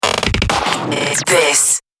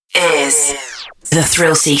This is the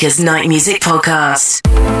Thrill Seekers Night Music Podcast.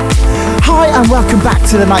 Hi and welcome back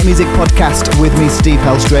to the Night Music Podcast with me, Steve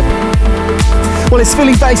Hellstrip. Well, it's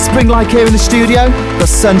feeling very spring-like here in the studio. The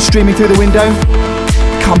sun's streaming through the window.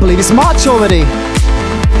 Can't believe it's March already.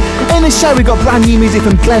 In this show we've got brand new music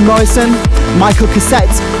from Glenn Morrison, Michael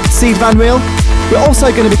Cassette, Seed Van Reel. We're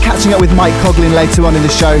also going to be catching up with Mike Coughlin later on in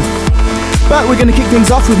the show. But we're going to kick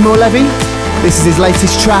things off with More Levy. This is his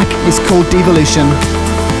latest track. It's called Devolution.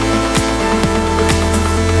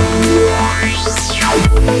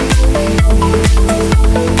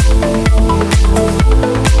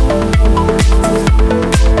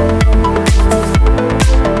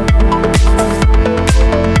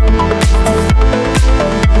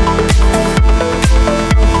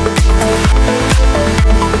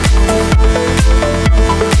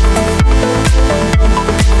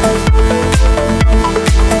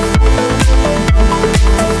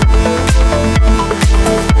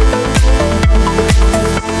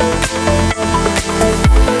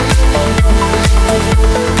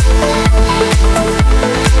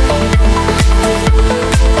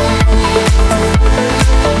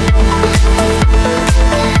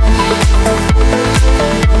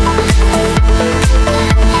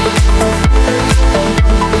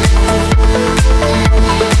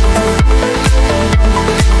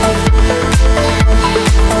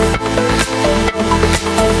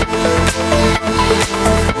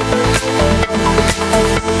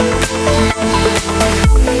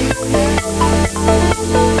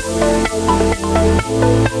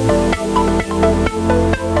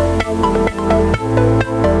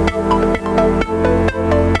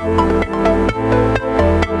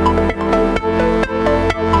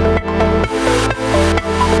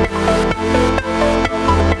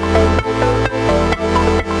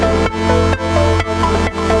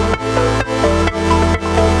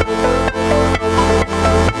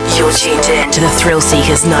 Tuned in to the Thrill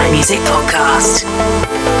Seekers Night Music Podcast.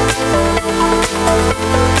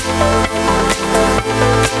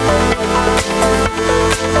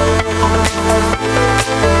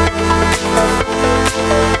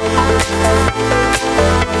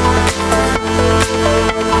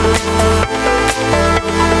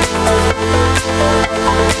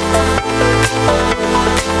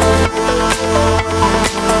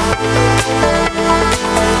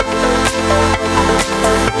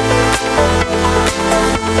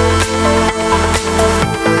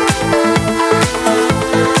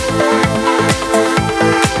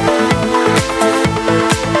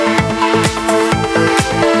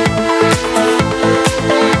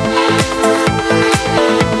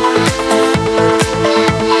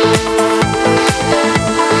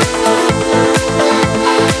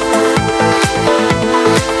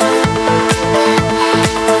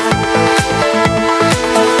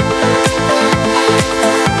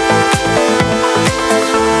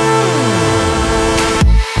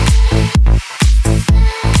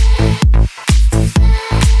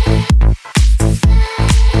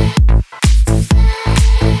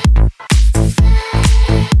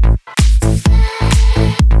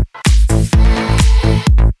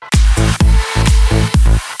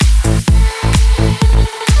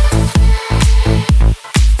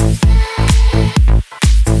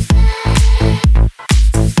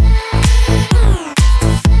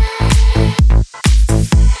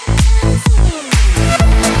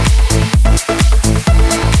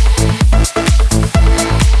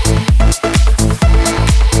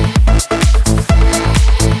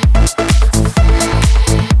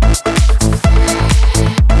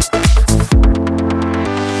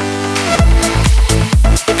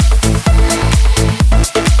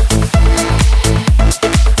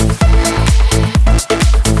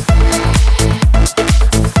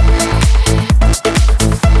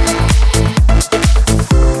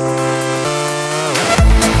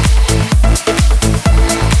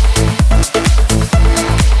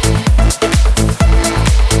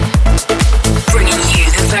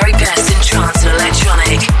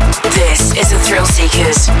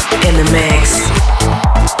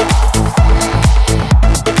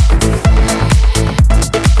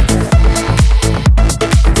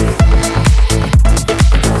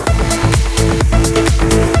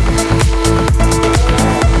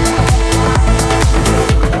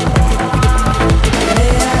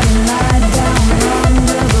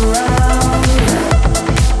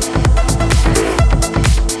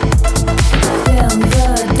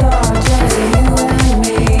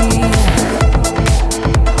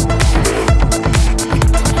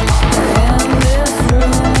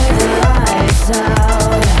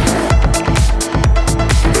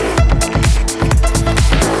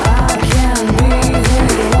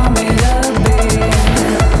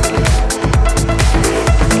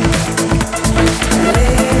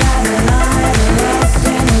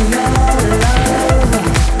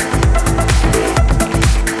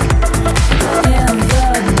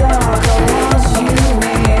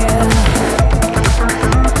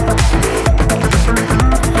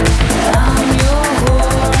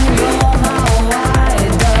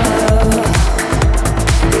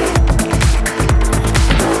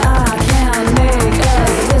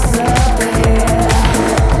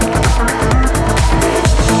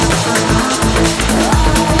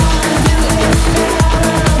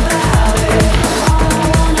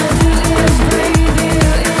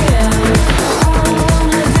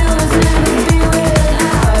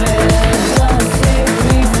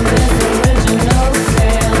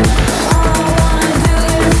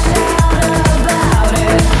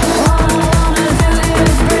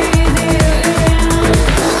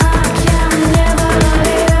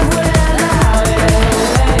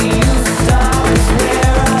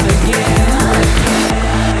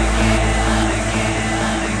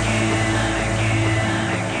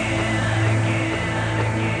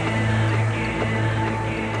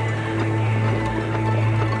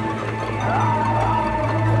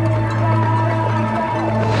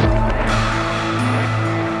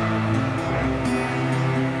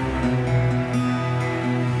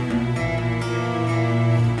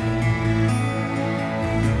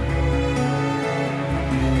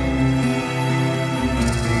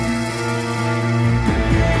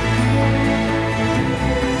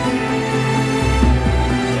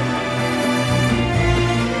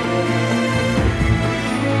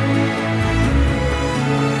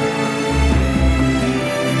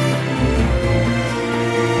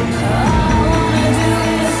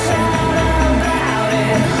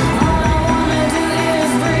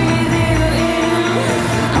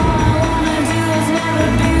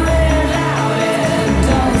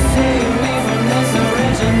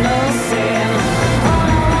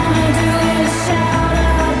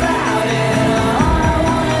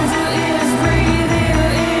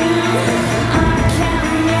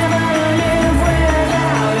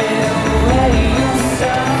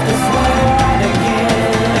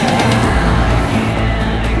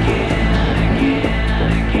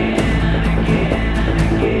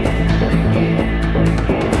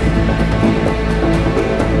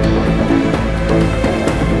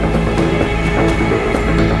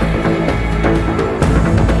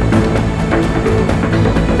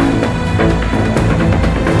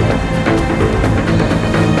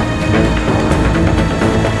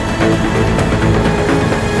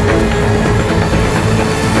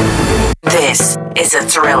 This is the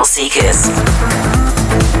Thrill Seekers.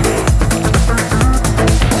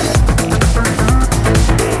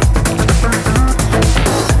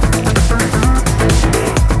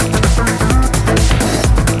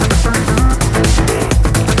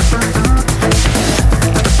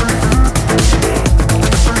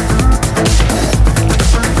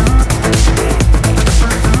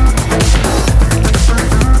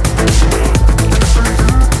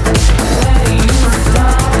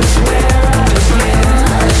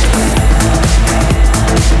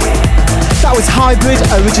 Hybrid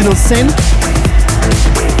Original Sin.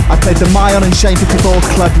 I played the Mayon and Shane 54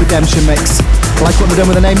 Club Redemption mix. Like what they've done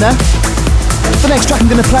with the name there? The next track I'm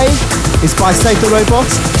going to play is by Save the Robot.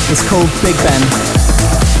 It's called Big Ben.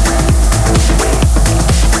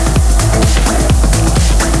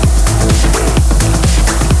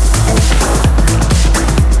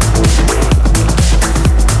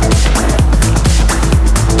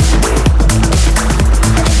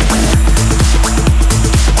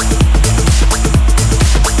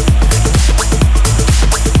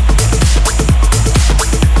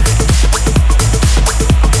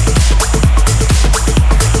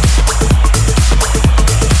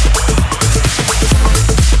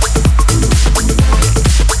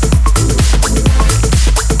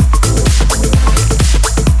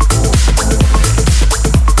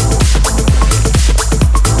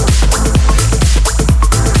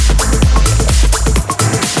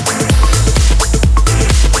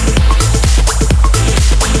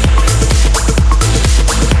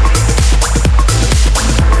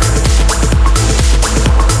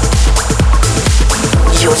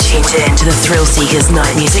 To the Thrill Seekers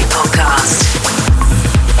Night Music Podcast.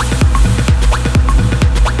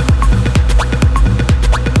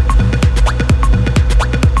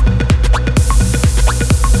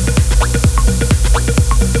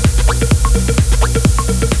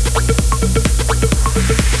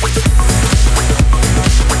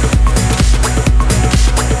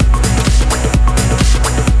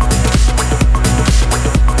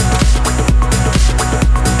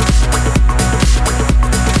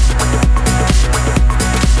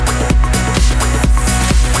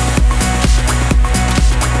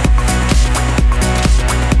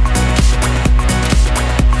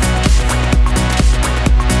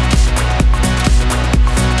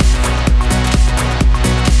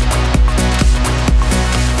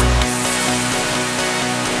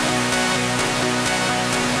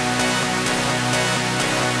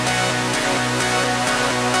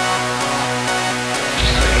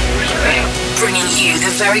 Bringing you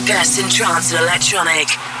the very best in trance and electronic.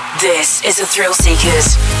 This is the Thrill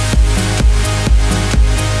Seekers.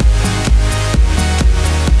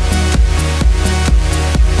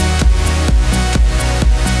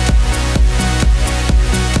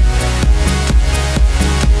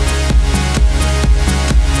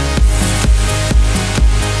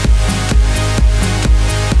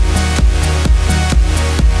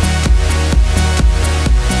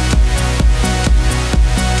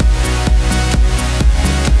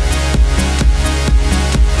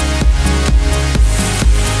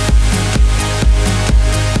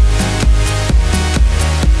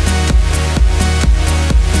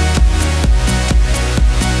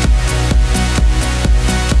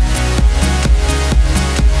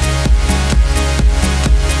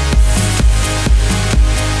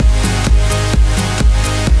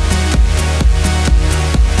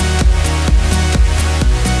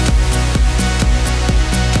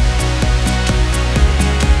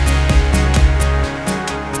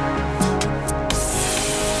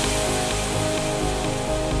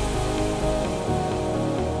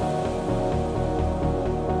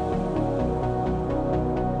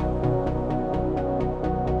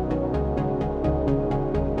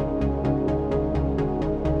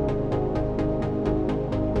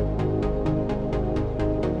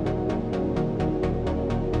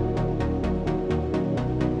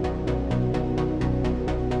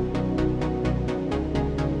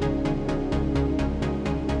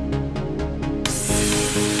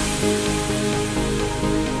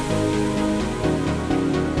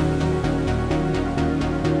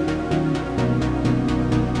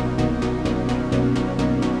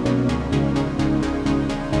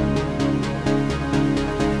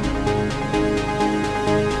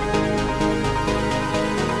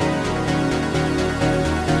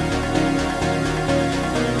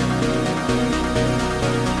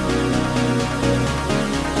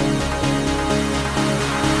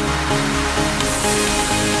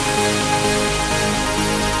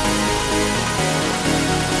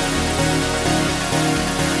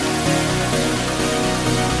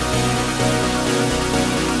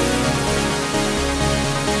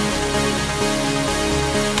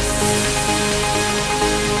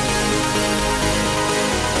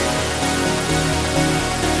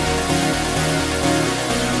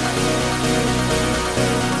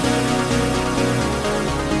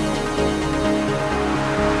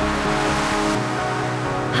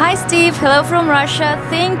 Hi Steve, hello from Russia.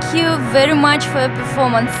 Thank you very much for your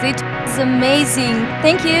performance. It was amazing.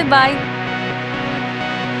 Thank you, bye.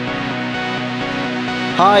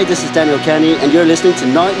 Hi, this is Daniel Kenny, and you're listening to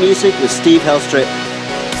Night Music with Steve Hellstrip.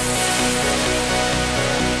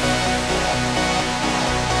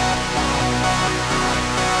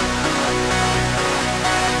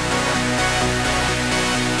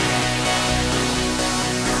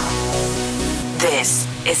 This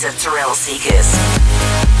is the Thrill Seekers.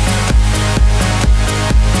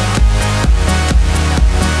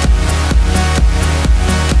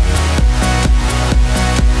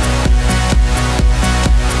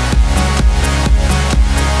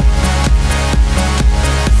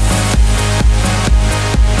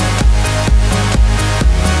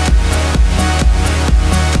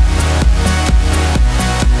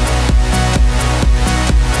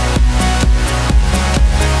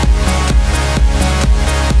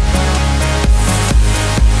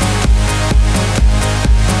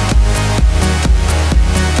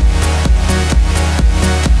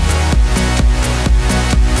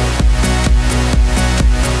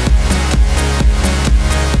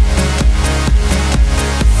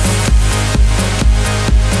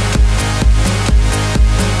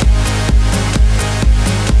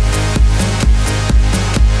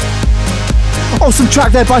 Awesome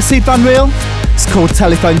track there by Sid Van Reel. It's called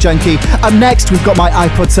Telephone Junkie. Up next, we've got my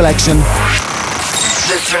iPod selection.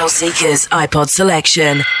 The Thrill Seekers iPod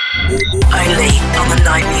selection. Only on the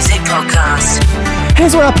Night Music Podcast.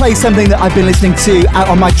 Here's where I play something that I've been listening to out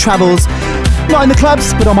on my travels. Not in the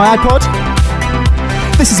clubs, but on my iPod.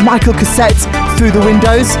 This is Michael Cassette, Through the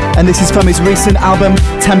Windows, and this is from his recent album,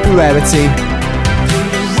 Temporarity.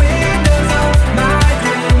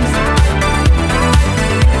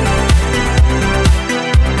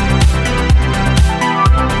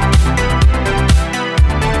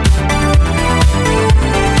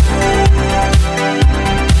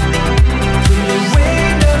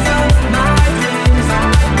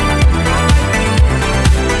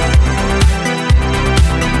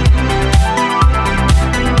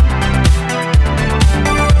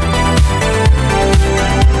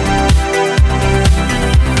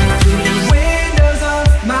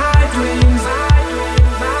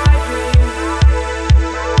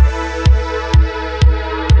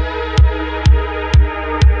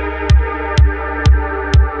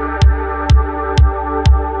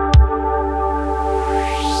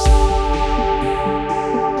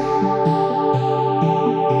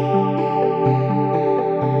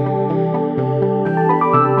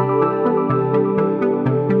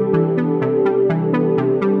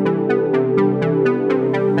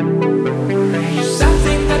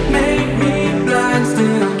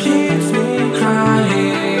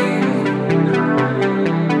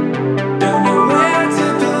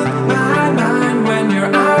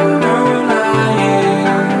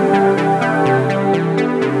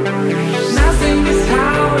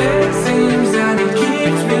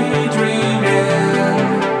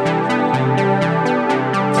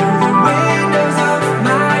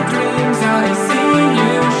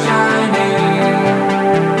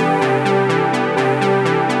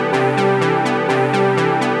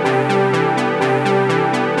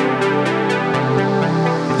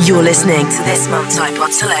 You're listening to this month's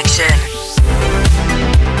iPod selection.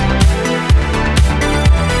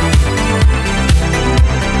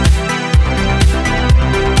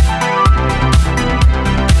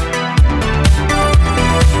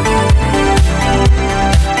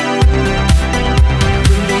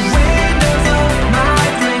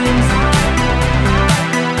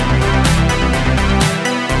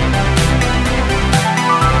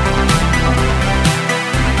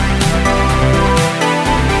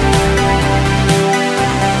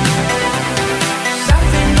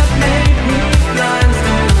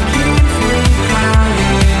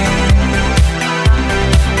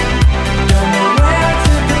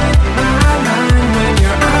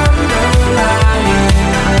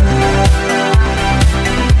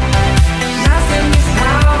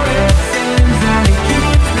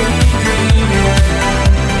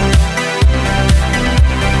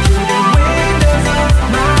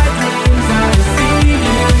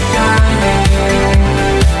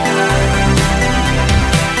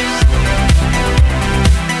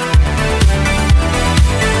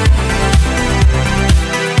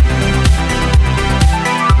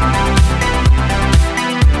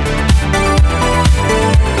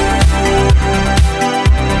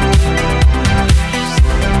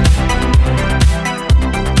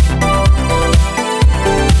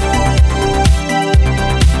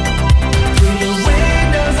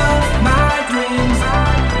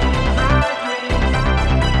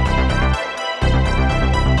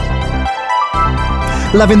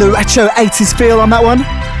 Loving the retro 80s feel on that one.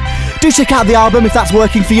 Do check out the album if that's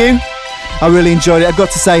working for you. I really enjoyed it, I've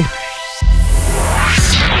got to say.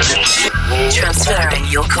 Transferring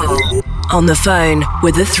your call. On the phone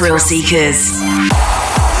with the Thrill Seekers.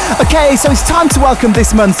 Okay, so it's time to welcome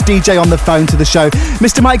this month's DJ on the phone to the show.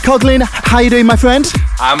 Mr. Mike Coughlin, how are you doing, my friend?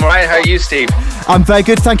 I'm right, how are you, Steve? I'm very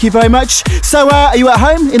good, thank you very much. So, are you at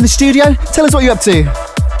home, in the studio? Tell us what you're up to.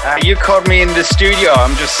 You caught me in the studio.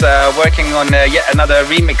 I'm just working on yet another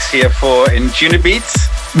remix here for Beats.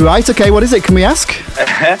 Right, okay, what is it? Can we ask?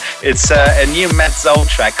 It's a new Matt Zoll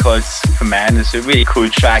track called Superman. It's a really cool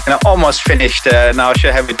track, and I almost finished. Now I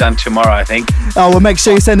should have it done tomorrow, I think. Oh, well, make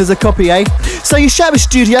sure you send us a copy, eh? So you share a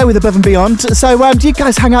studio with Above and Beyond. So do you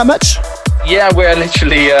guys hang out much? Yeah, we're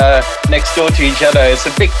literally next door to each other. It's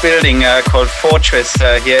a big building called Fortress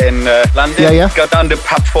here in London. Yeah. Go down to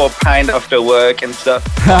pub for a pint after work and stuff.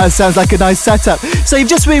 Sounds like a nice setup. So you've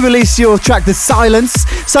just re-released your track, The Silence.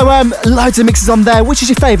 So loads of mixes on there. Which is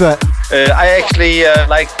your favourite? I actually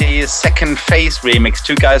like the Second Phase remix.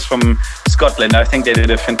 Two guys from Scotland. I think they did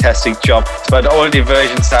a fantastic job. But all the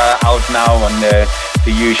versions are out now on the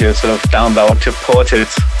usual sort of download to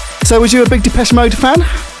portals. So was you a big Depeche Mode fan?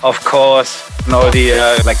 Of course. And all the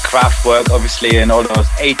like Kraftwerk, obviously, and all those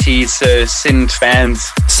 80s synth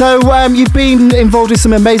bands. So you've been involved with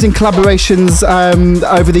some amazing collaborations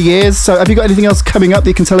over the years. So have you got anything else coming up that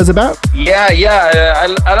you can tell us about? Yeah.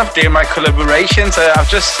 I love doing my collaborations. I've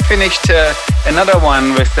just finished another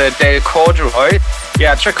one with Dale Corduroy.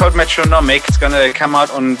 Yeah, a track called Metronomic. It's going to come out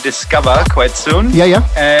on Discover quite soon. Yeah.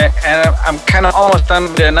 And I'm kind of almost done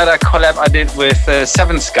with another collab I did with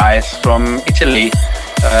Seven Skies from Italy.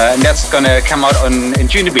 And that's going to come out on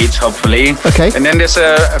Beats, hopefully. Okay. And then there's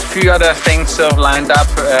a few other things sort of lined up,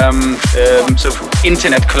 sort of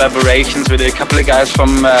internet collaborations with a couple of guys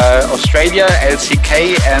from Australia,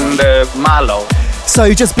 LCK and Marlowe. So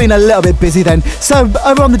you've just been a little bit busy then. So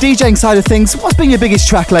over on the DJing side of things, what's been your biggest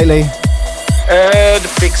track lately? The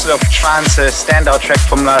big sort of trance standout track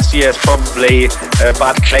from last year is probably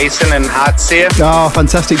Bart Clayson and Heartseer. Oh,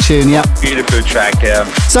 fantastic tune, yeah. Beautiful track, yeah.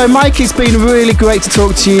 So Mike, it's been really great to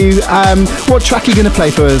talk to you. What track are you going to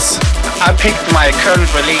play for us? I picked my current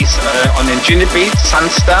release on Beats,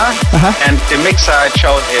 Sunstar, and the mix I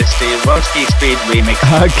chose is the Ronski Speed remix.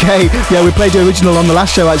 Okay, yeah, we played your original on the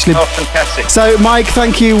last show actually. Oh, fantastic. So Mike,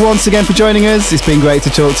 thank you once again for joining us. It's been great to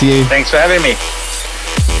talk to you. Thanks for having me.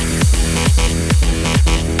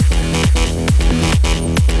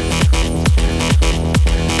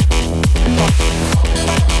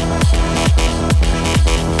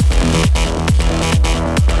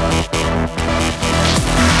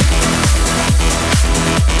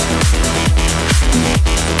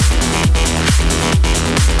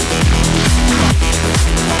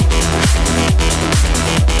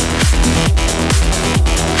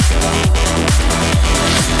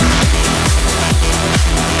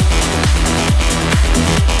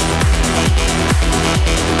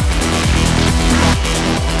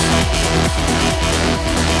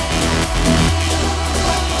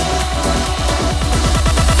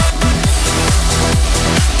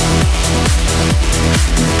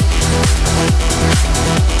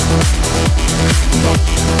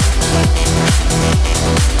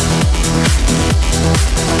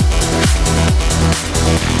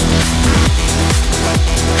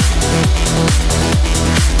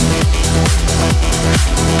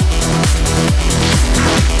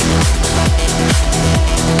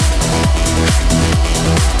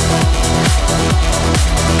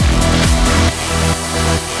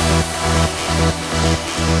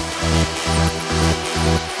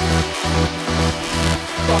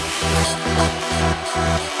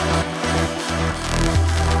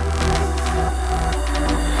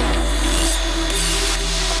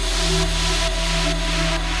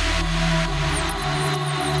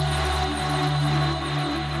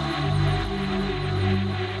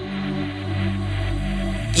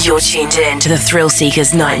 You're tuned in to the Thrill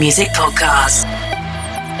Seekers Night Music Podcast.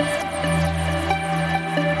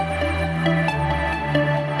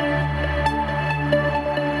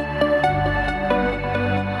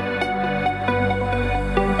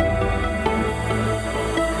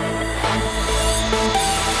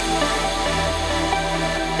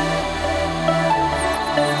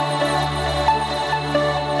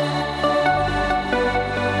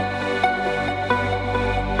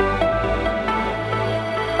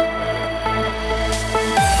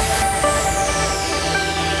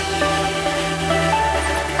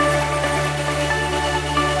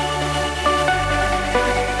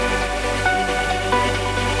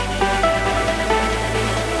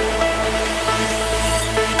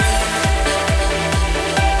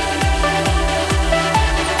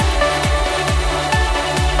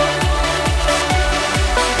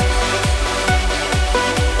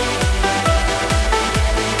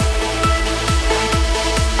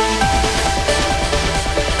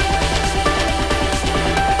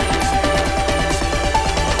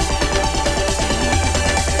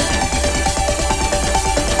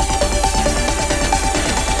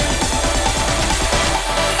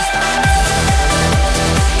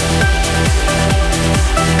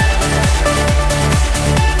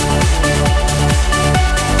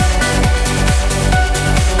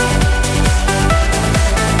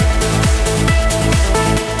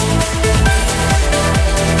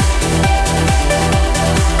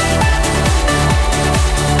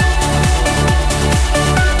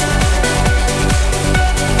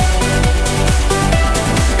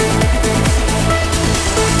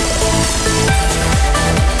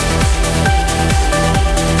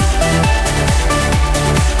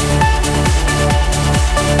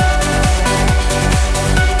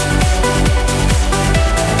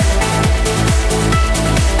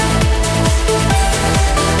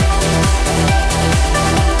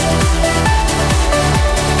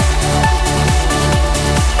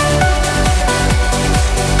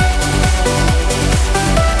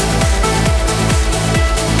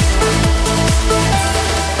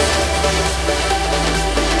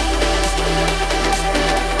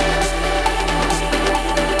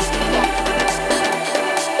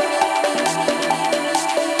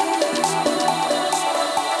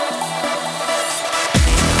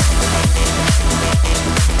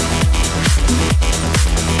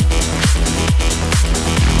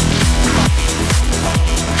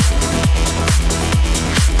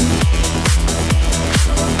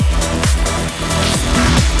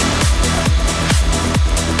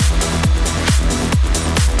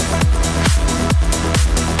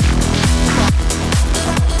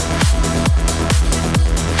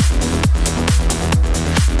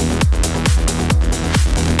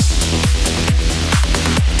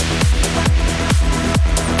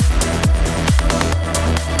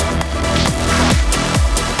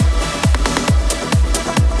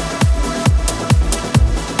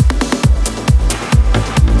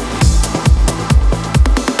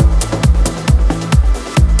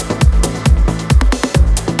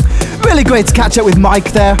 Really great to catch up with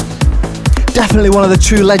Mike there. Definitely one of the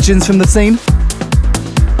true legends from the scene.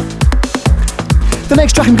 The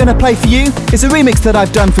next track I'm going to play for you is a remix that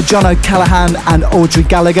I've done for John O'Callaghan and Audrey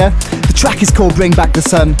Gallagher. The track is called Bring Back the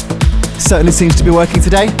Sun. Certainly seems to be working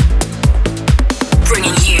today.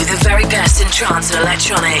 Bringing you the very best in trance and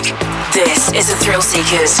electronic. This is the Thrill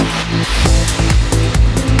Seekers.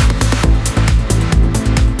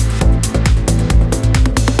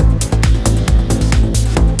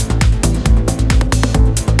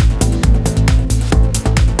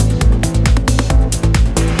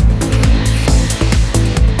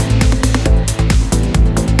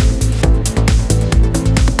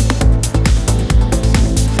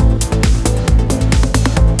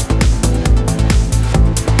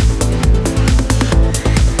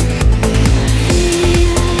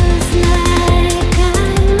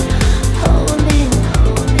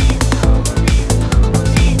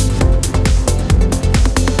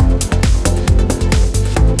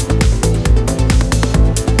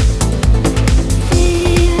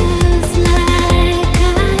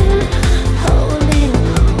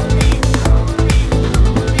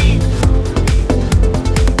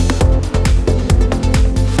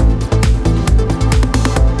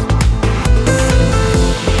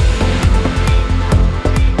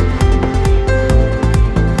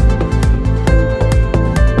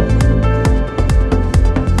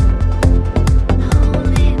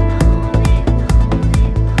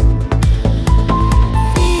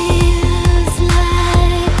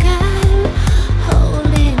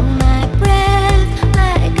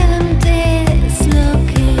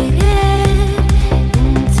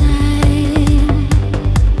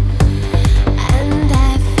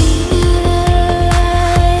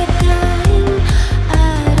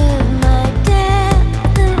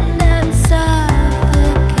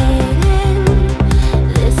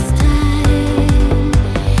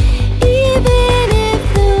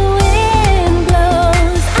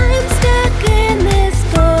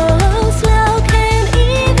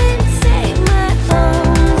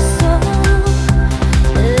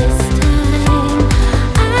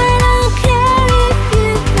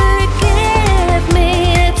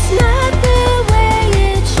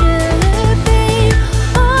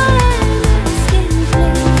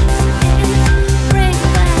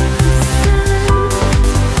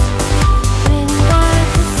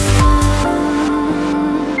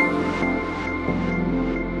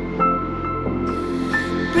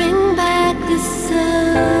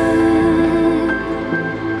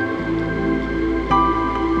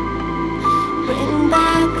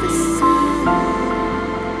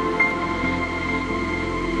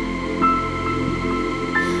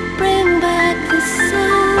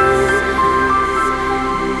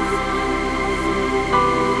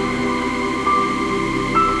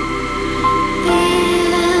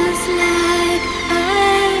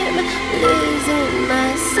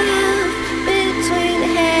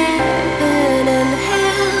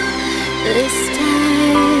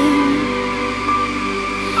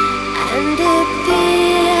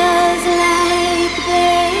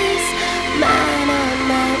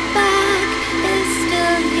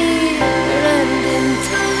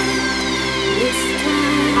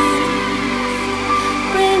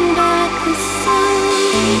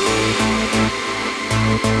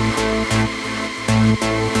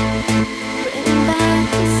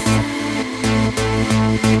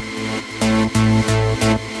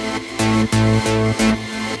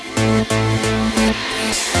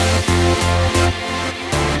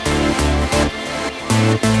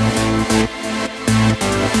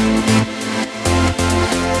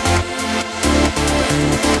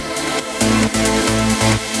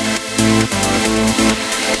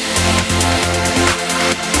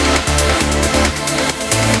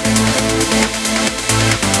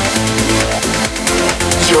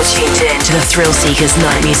 You're tuned in to the Thrill Seekers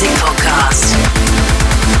Night Music Podcast.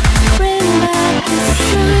 Bring back the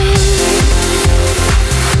sun.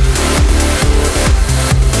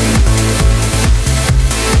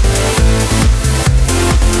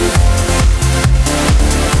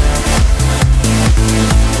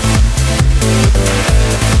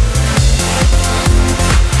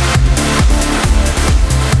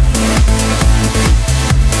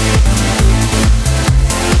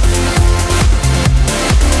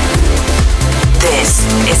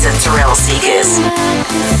 Is the Thrill Seekers.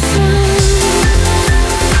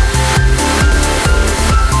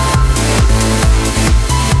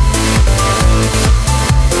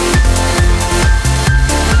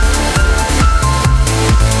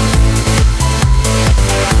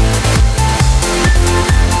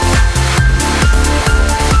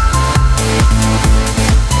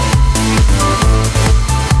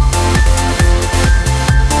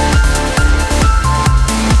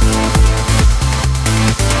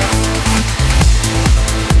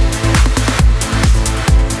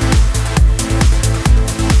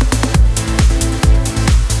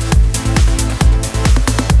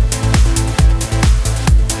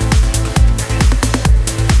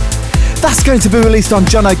 It's going to be released on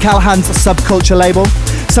John O'Callaghan's Subculture label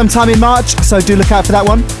sometime in March, so do look out for that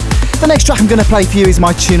one. The next track I'm going to play for you is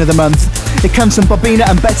my tune of the month. It comes from Bobina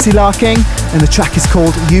and Betsy Larking, and the track is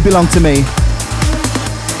called You Belong to Me.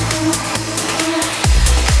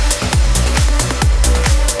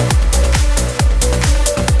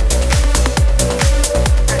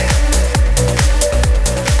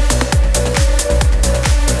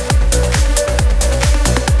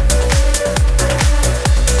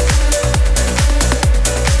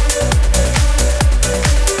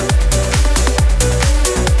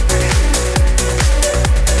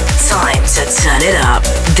 Turn it up.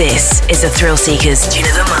 This is the Thrill Seekers Tune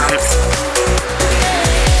of the Month.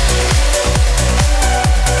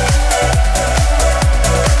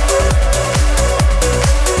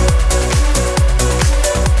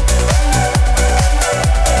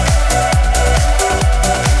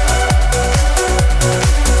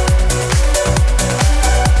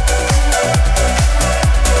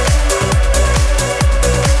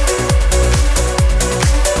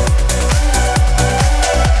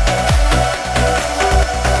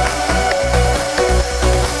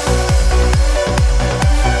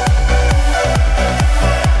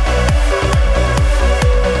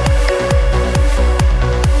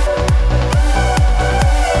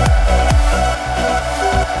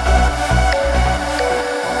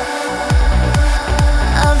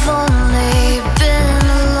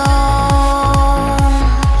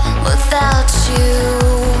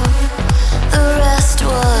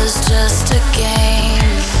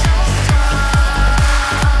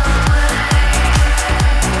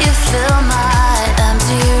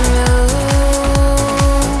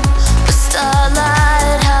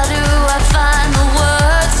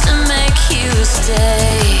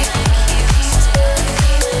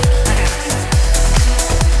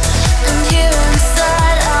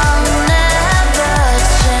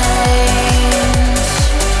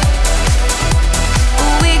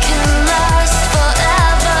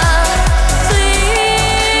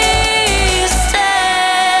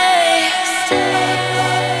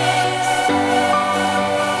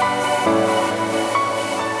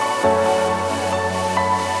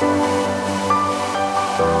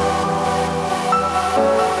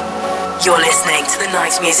 You're listening to the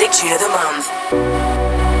Night Music Tune of the Month.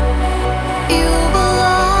 You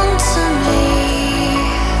belong to me.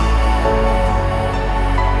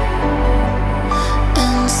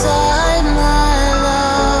 Inside my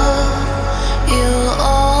love, you'll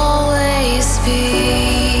always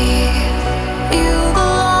be. You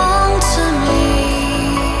belong to me,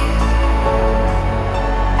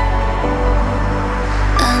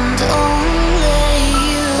 and only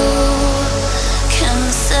you can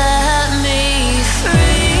set me free.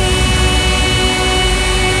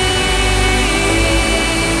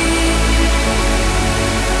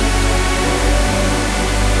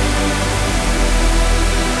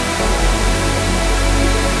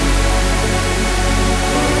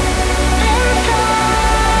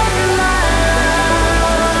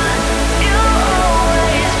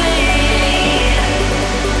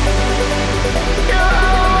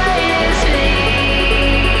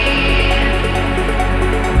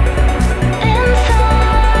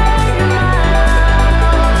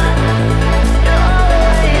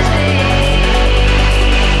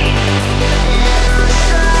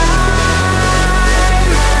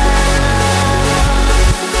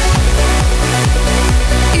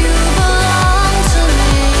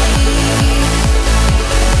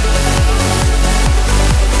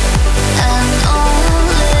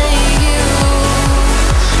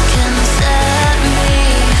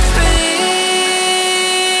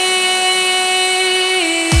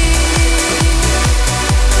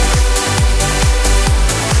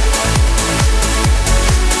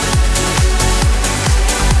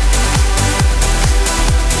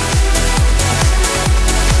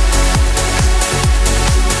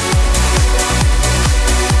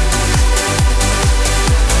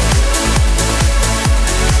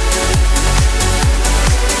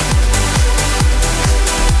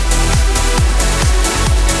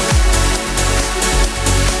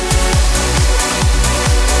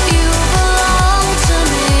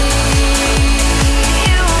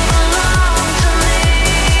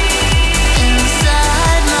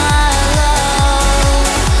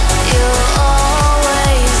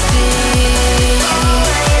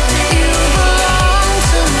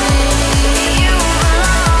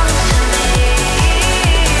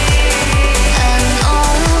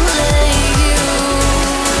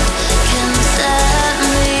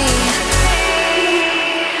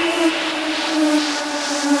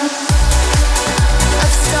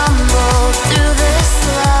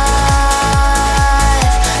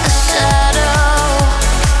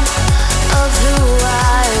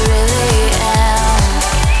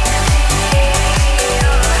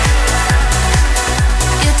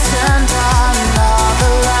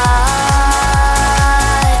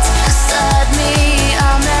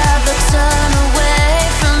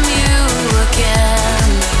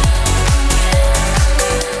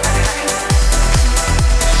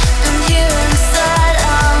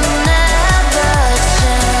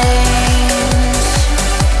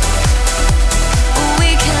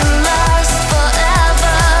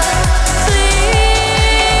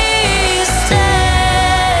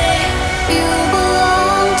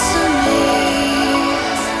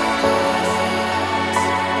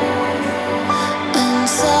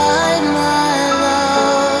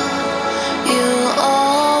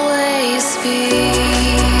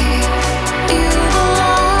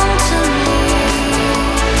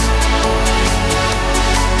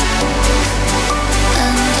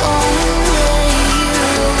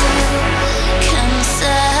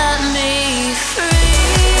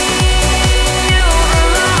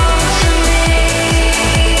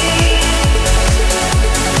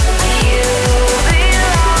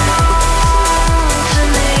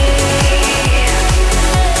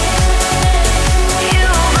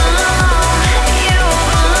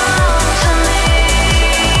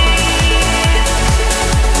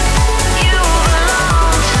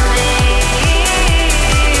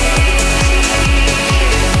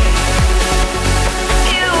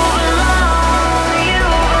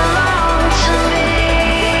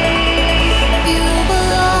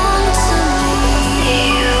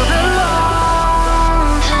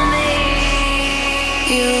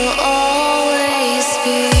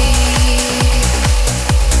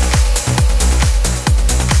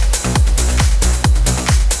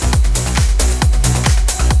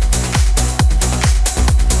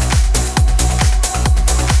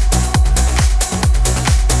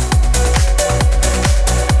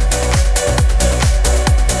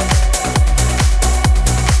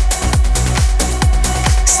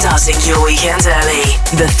 starting your weekend early.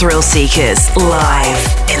 The Thrill Seekers,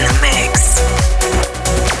 live in the mix.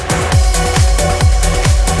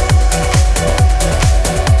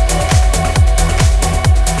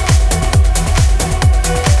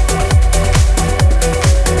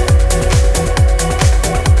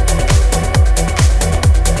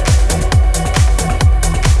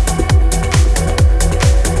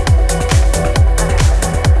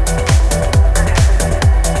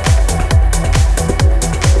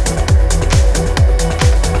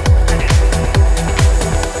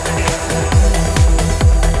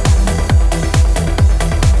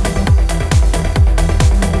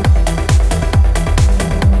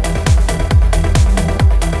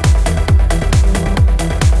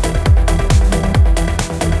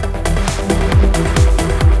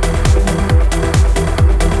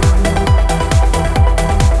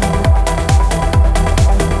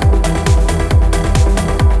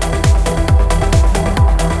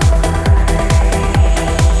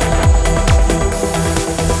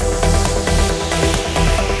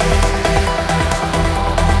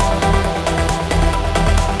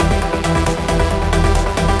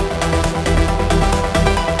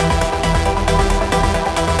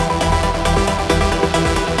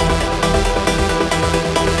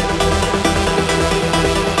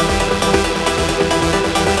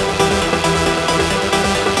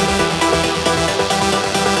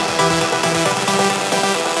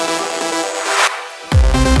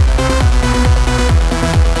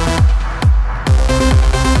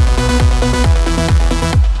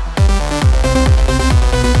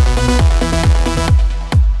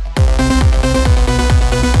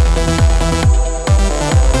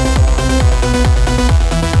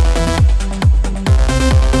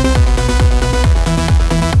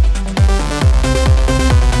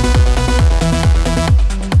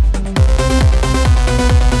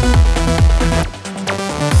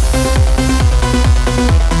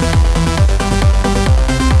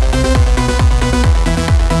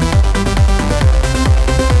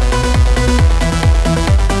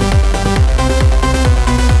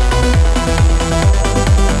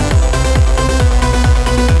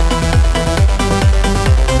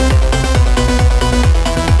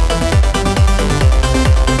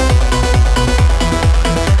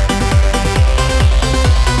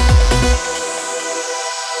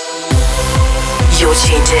 You're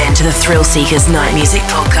tuned in to the Thrill Seekers Night Music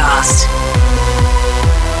Podcast.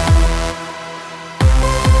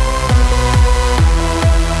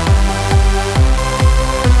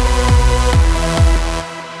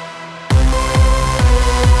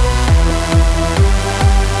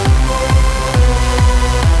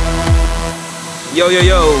 Yo, yo,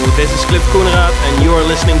 yo, this is Cliff Koenraad and you are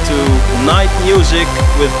listening to Night Music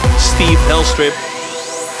with Steve Hellstrip.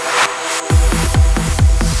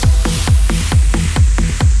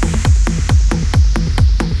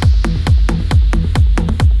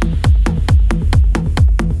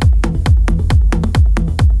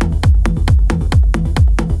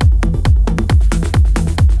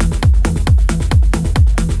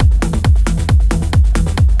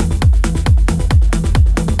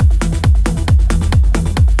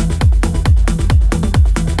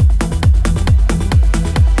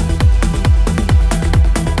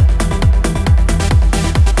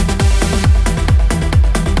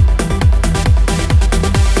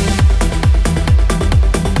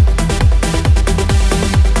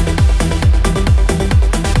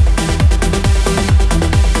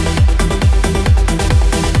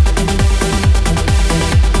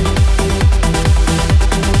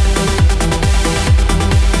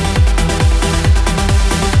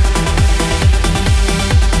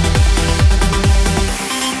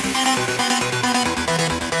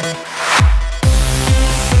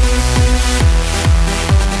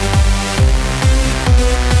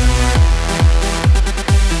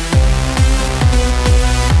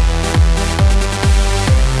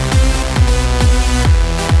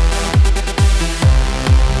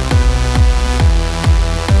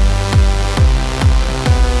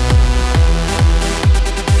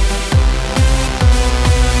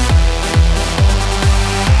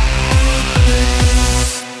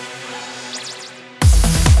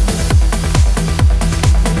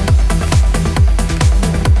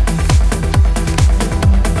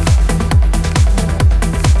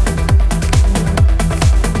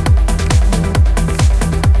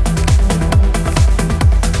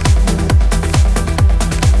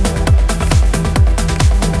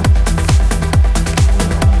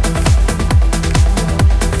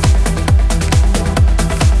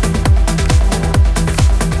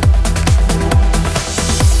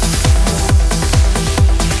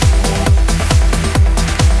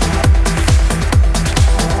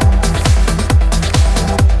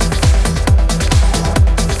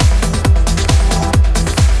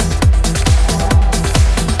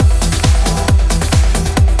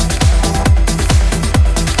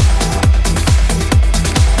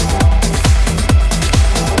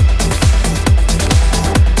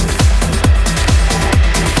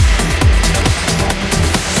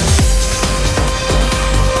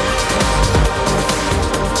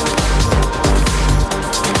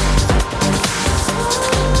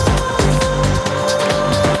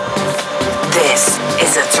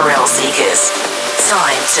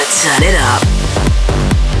 to turn it up.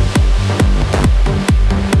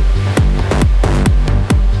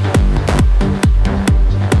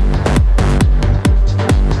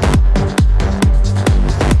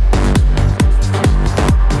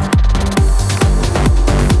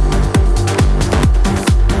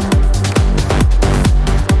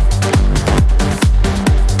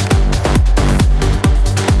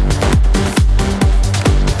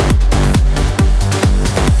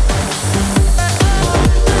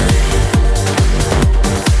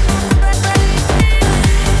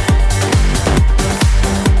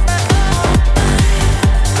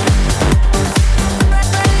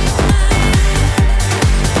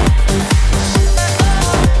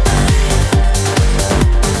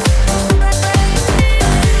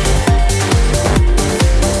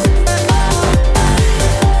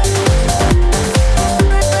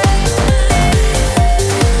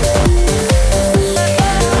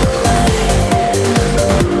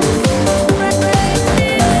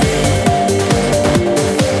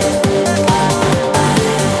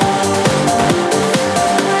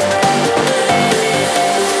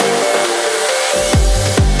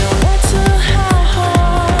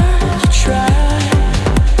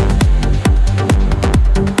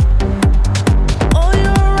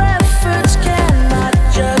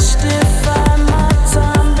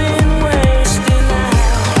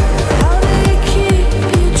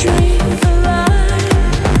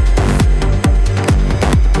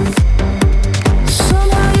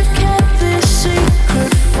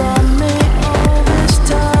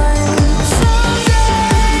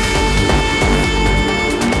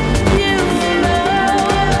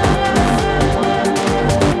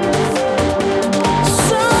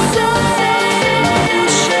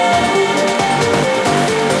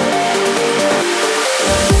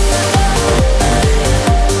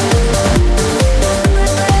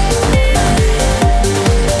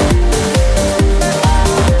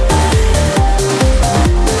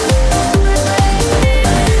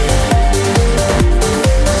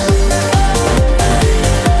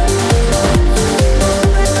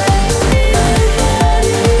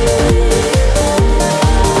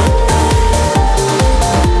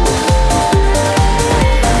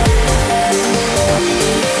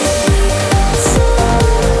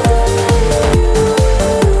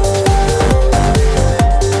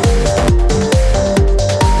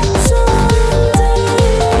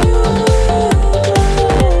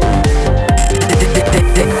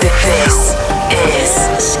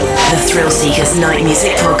 Night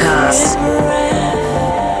Music Podcast.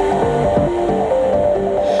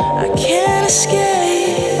 I can't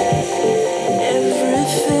escape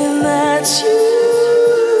everything that's you.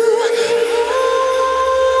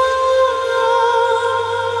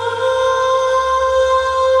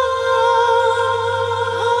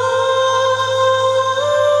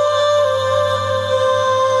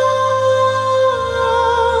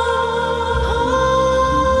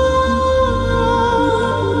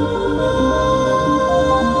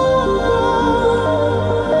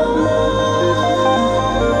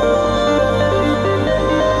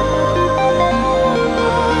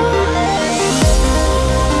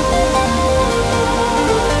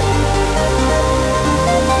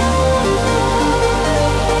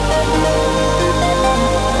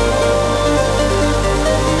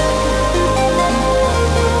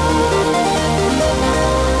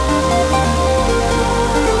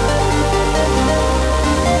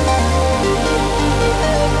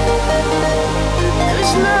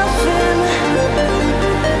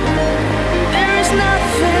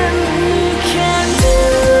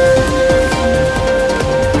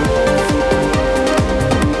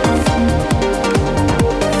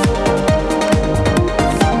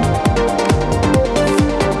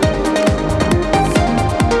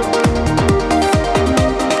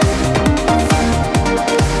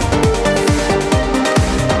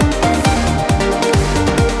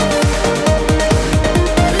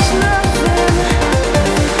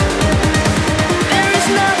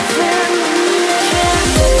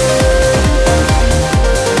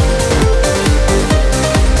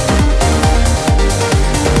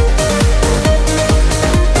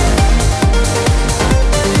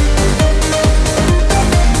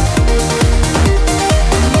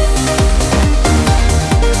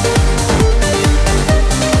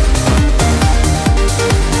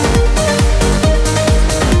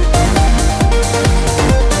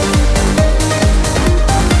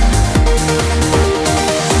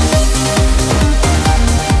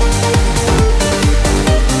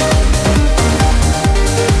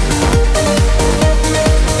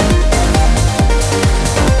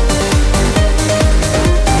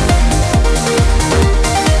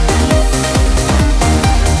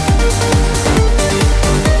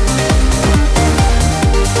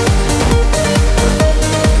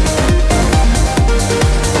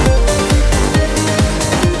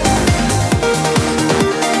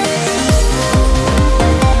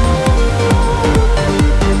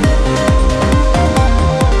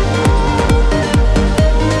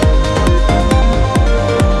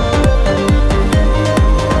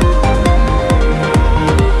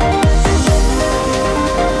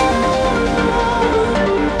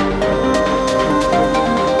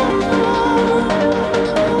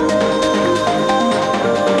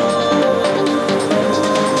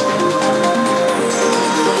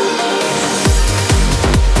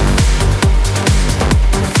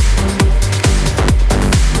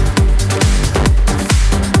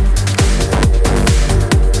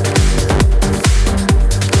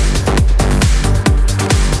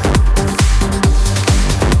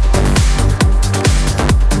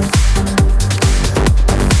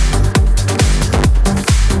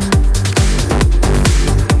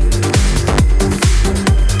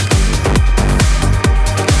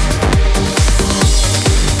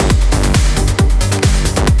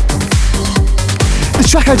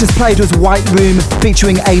 track I just played was White Room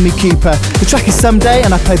featuring Amy Cooper. The track is Someday,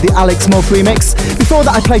 and I played the Alex Morph remix. Before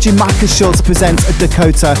that I played you Marcus Schultz presents a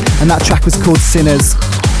Dakota, and that track was called Sinners.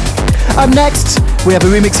 Up next, we have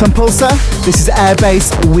a remix from Pulsar. This is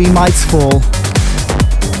Airbase, We Might Fall.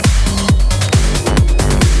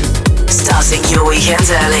 Starting your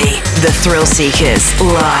weekends early, the Thrill Seekers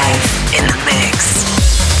live in the mix.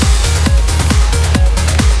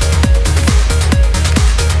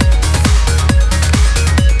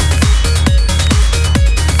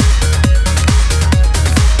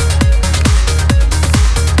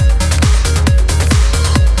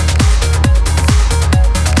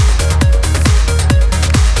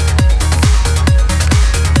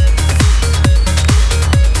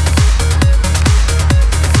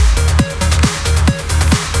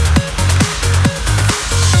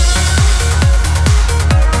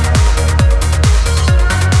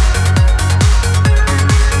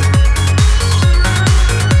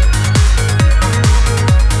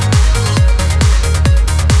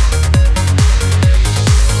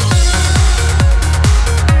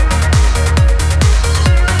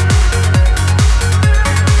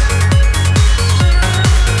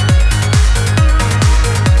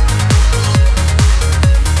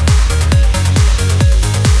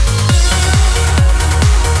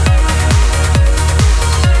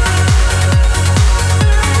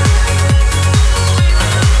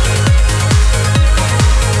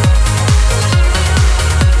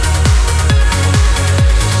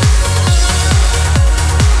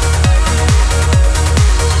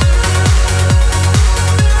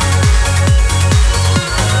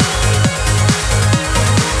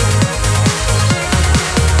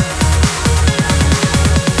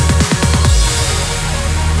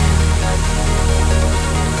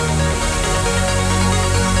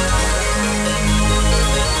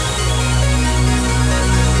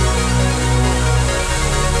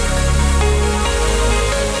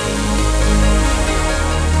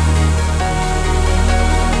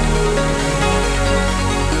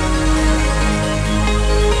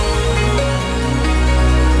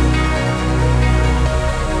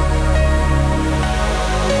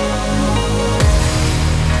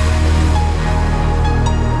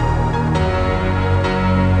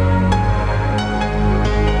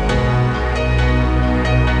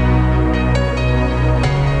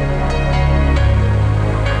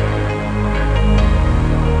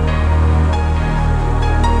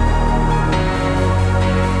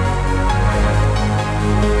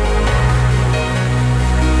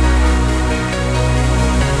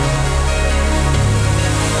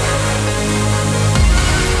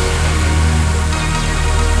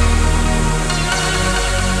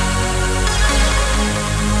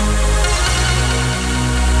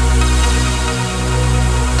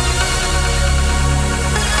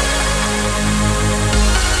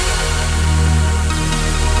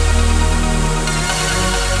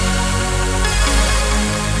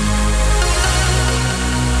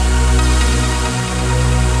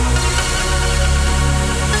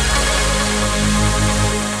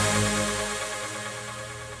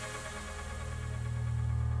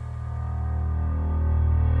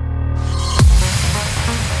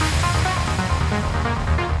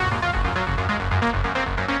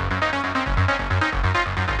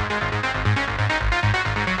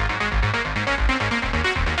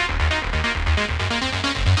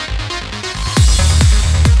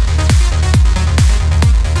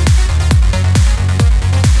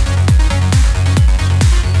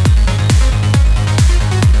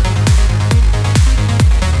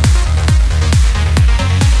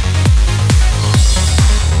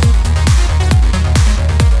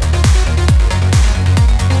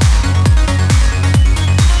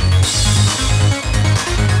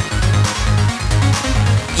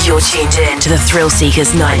 You're tuned in to the Thrill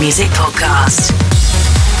Seekers Night Music Podcast.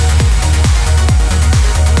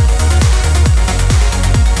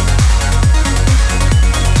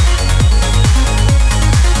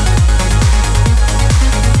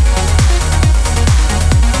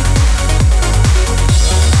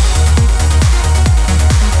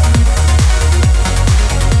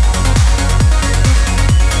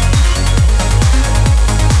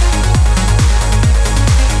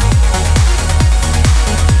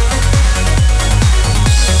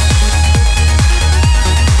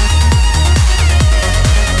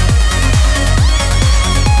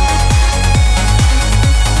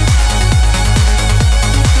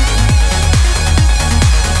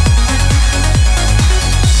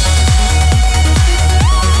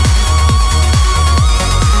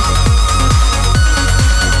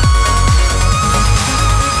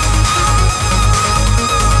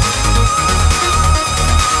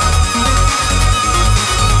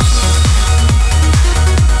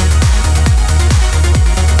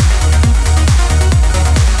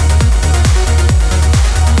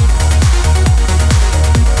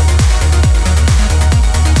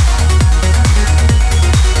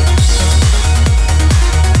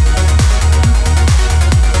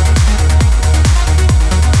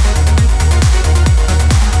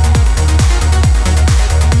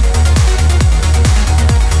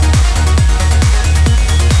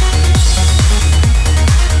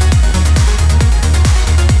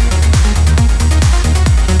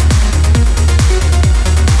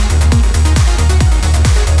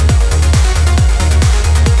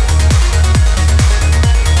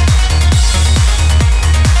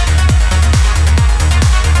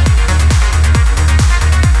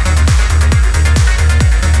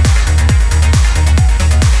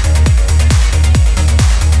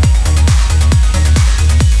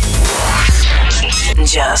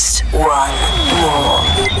 just one more.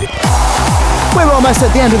 We're almost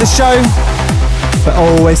at the end of the show, but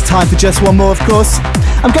always time for just one more, of course.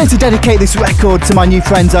 I'm going to dedicate this record to my new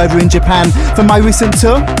friends over in Japan from my recent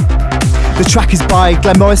tour. The track is by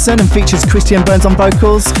Glenn Morrison and features Christian Burns on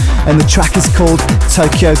vocals, and the track is called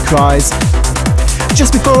Tokyo Cries.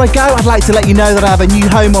 Just before I go, I'd like to let you know that I have a new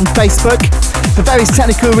home on Facebook. For various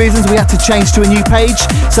technical reasons, we had to change to a new page,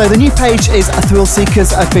 so the new page is Thrill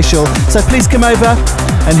Seekers Official. So please come over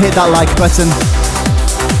and hit that like button.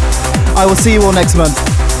 I will see you all next month.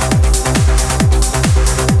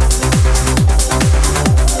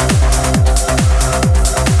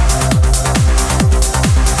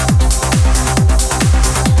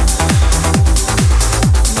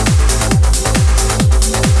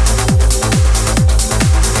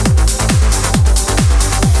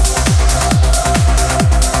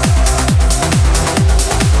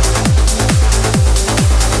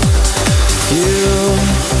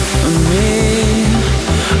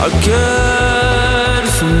 Good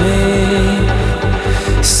for me,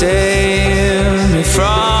 save me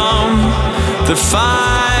from the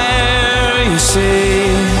fire. You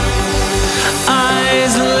see,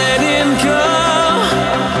 eyes letting go,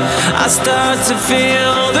 I start to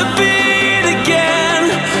feel the beat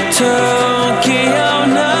again. Tokyo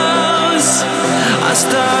knows, I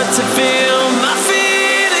start to feel my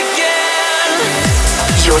feet again.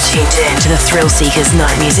 You're tuned in to the Thrill Seekers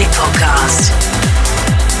Night Music Podcast.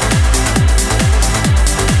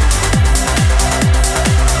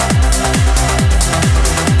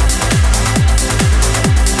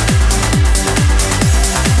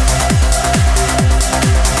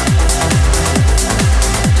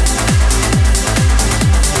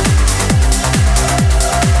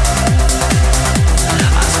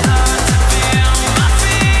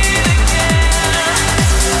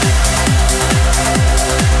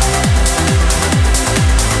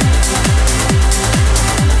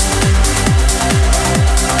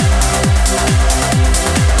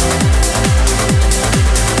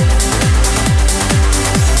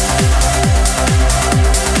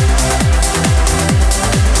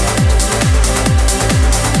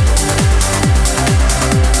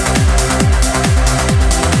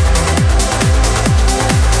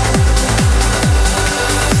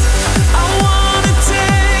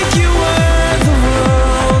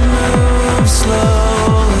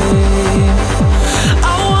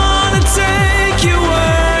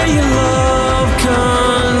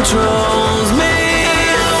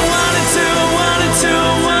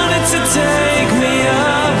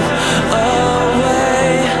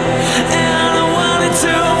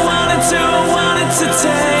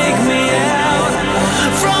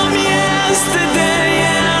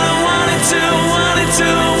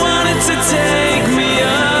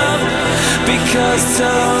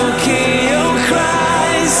 Tokyo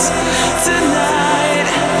cries tonight.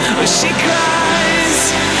 She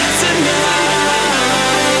cries tonight.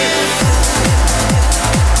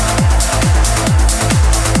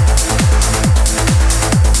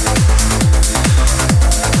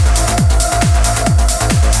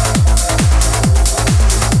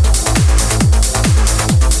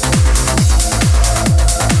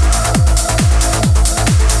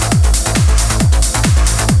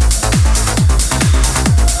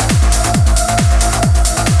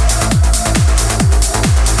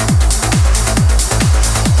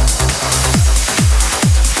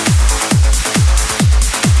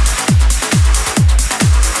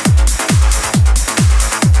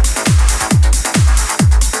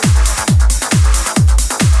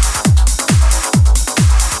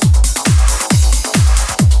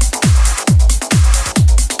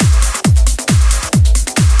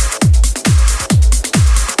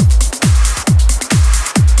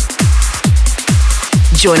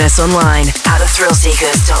 Join us online at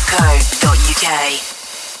thethrillseekers.co.uk.